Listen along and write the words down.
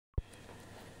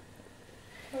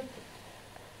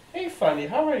Fanny.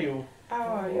 How are you? How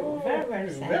are you? Oh, Very well,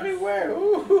 thanks. very well.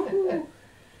 Ooh.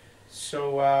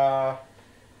 So,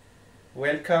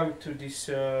 welcome to this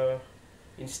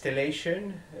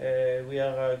installation. We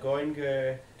are going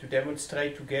to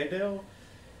demonstrate together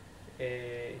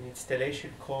an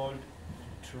installation called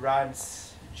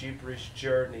Trance Gibberish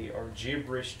Journey or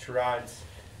Gibberish Trance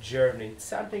Journey. It's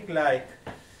something like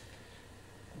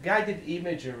guided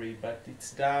imagery, but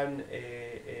it's done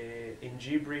in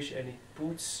gibberish, and it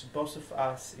puts both of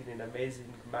us in an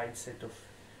amazing mindset of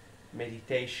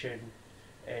meditation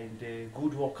and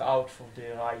good workout for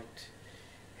the right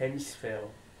hemisphere.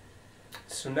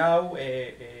 So now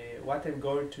what I'm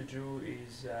going to do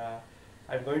is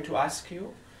I'm going to ask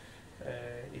you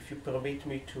if you permit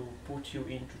me to put you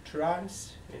into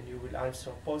trance, and you will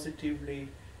answer positively,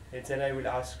 and then I will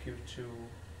ask you to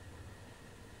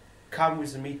come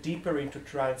with me deeper into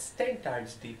trance, 10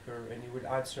 times deeper, and you will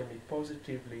answer me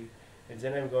positively, and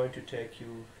then I'm going to take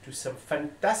you to some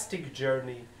fantastic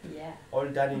journey, all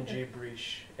done in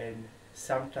gibberish, and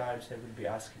sometimes I will be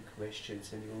asking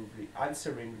questions and you will be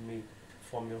answering me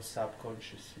from your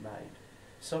subconscious mind.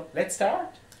 So let's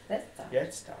start? Let's start.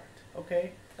 Let's start.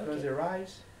 Okay? Close your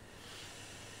eyes.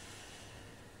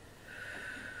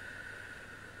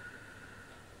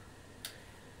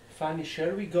 Fanny,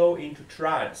 shall we go into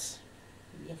trance?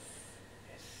 Yes.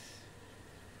 Yes.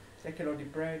 Second on the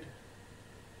bread.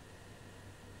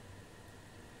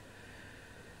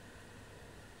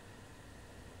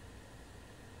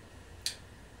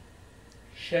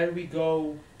 Shall we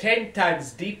go 10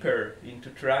 times deeper into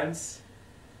trance?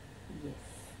 Yes.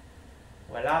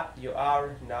 Voila, you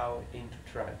are now into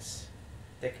trance.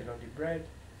 Second on the bread.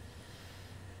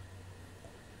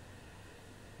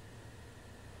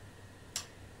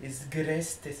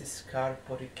 Izgrestes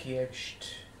scarpo richiemst,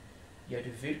 ja du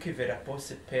virke vera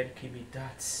posse perki mi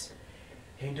dats.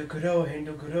 Hendo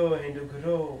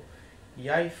gro,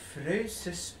 jai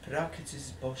freuses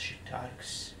praktises bosche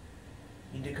targs.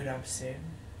 In de gram sem,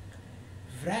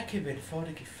 vrake ben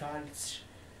vorige falts,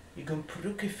 I gom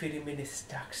pruke fyrir minne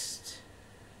stakst.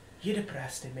 Jede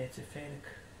praste meze felk,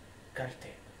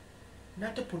 galtem.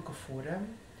 Nato purko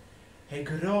furam, he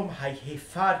grom hai he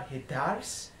far he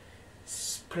dars,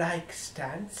 splijk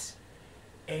stands,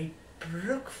 e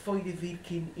bruk voor de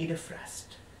wirkin in de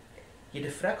frast. Je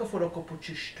de frakke voor ook op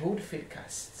je stoot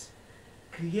verkast.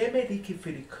 Krieme dike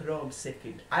voor de krom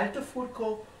second, alte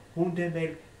furko,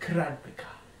 hundemel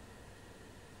krampeka.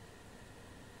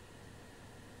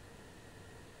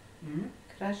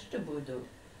 Crash de bodo.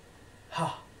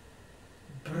 Ha,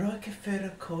 broke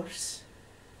verre kors,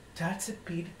 tatse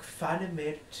pirk fanne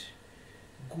mert,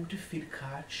 goede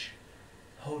firkatsch,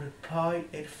 houde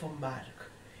pai van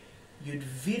mark. Jud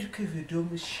virke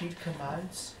vedomme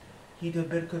schilkamans, hide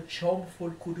berke chom vol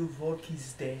kudu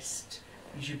volkis dest,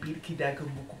 je birki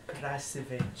dagen buku prasse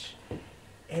wench.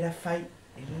 Era fai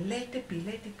lette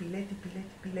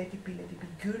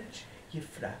gulch je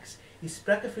fraks. Je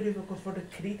sprak er voor de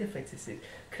kreten vetsen.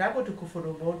 Krabbo de voor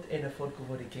de mond en een volk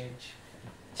voor de gench.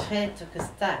 Treto que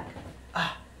stak.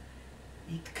 Ah,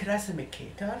 it krasse me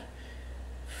ketar,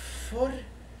 voor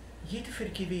jede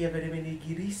verkeer hebben we een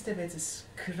geriste met een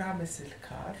krames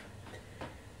elkaar,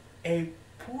 en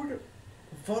pur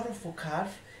vorm voor elkaar,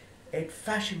 en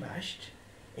fascimasht,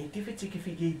 en die verkeer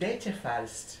je idee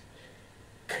falst.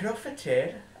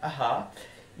 Krofeter, aha,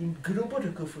 in grubo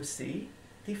de kufuse,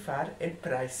 die far en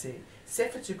prijse,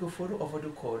 sefetje kufuru over de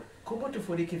kor, como te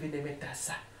voor ik even met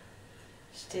tassa.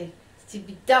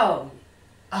 Stibidau.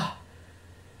 Ah,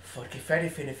 voor geverre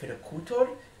vinden voor de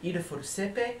kutor, ieder voor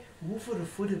sepe, hoe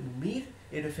voor de mir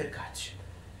en de verkatsch.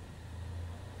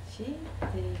 Zie,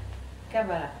 de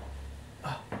kabala.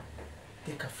 Ah,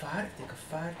 de kafar,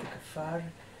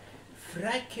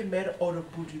 vrij meer orde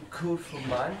boedi kur voor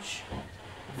manch,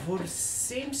 voor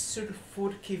simsur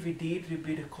voor kevideer de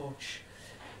binnenkoch.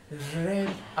 Rem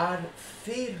aan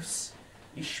vers,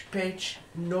 is pech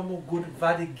nomo good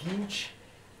vade ginch,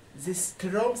 ze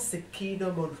strom se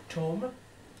kino mortom,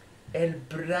 el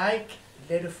braik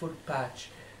lede voor patch,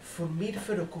 voor midden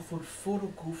voor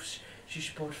goefs, je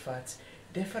sportvaats,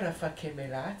 defara fa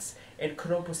kemelats, en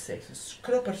kroposexus,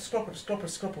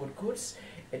 skropper koers,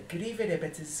 en grieve de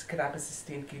betes krabes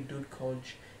stinking doet conch,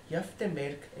 jafte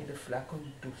melk en de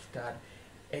flakon duftar,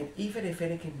 en even de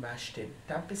verk in machten,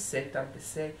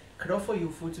 tampese, krofo je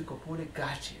voeten kopure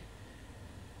gaatje.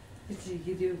 Zie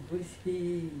je de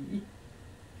busie.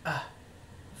 Ah,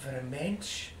 voor een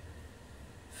mens,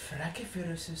 frakke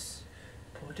viruses,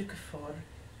 potige voor,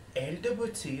 elde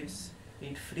botiers,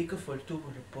 in frike voor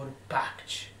toebele por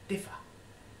paktsch, difa.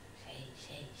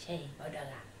 Sei,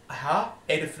 modala. Aha,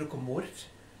 en de frukke moord.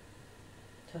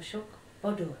 Toshok.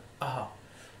 Bodo. Aha.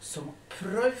 Som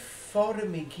prøv for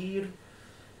meg gir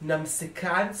nam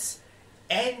sekans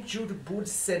en jur bur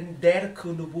sender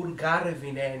kun bur gare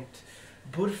vinent.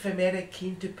 Bur femere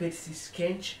kinte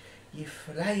persiskench je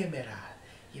flye meral.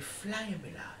 Je flye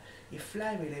meral. Je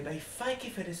flye meral. Bij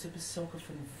feike for det besokken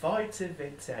van voitse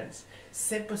vetsens.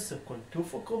 Sempre så kon tu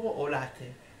fokovo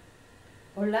olate.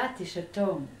 Olati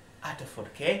shatom. Ata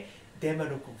forke,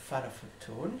 demano con fara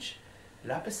fotonj,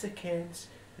 lappe se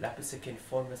ken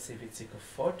forma se vitsiko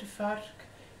fortefark,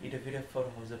 I de vida for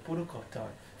hoze puro korton.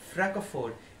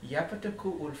 Fracophone, yapataku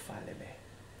ulfaleme.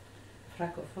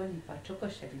 Fracofoni pachoko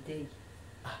shalidei.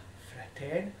 Ah,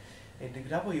 fraten, en de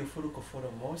grabo io furu ko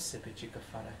foro mos se pechika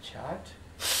fara chat.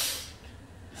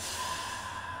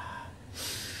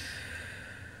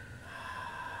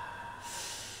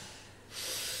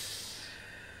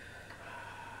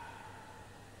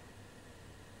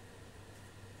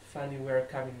 Fanny, we're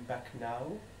coming back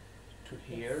now to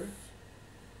here.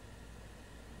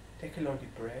 Take a long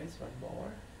deep breath, one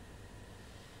more.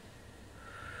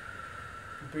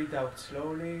 Breathe out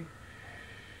slowly.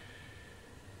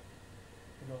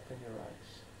 And open your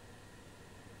eyes.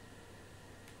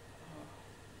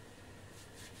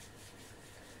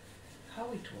 How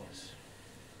it was?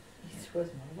 It was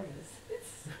marvelous.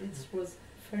 It was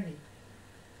funny.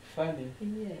 Funny.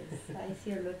 Yes, I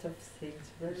see a lot of things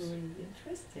very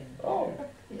interesting. Oh,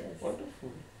 yes.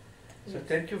 wonderful. So Yes.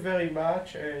 thank you very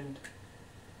much, and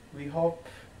we hope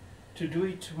to do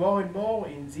it more and more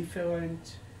in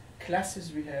different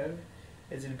classes we have,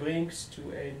 as it brings to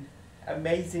an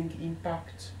amazing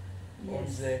impact on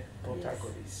Yes. the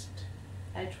protagonist.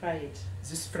 I try it.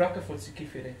 This fraca forse che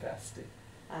fai paste.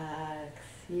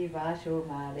 Si vajo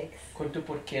Alex. Conto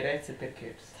por chiarezza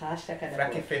perché. Straszna Fra che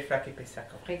kadabor. fai, fra che pensa.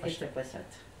 Prekete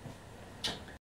posat.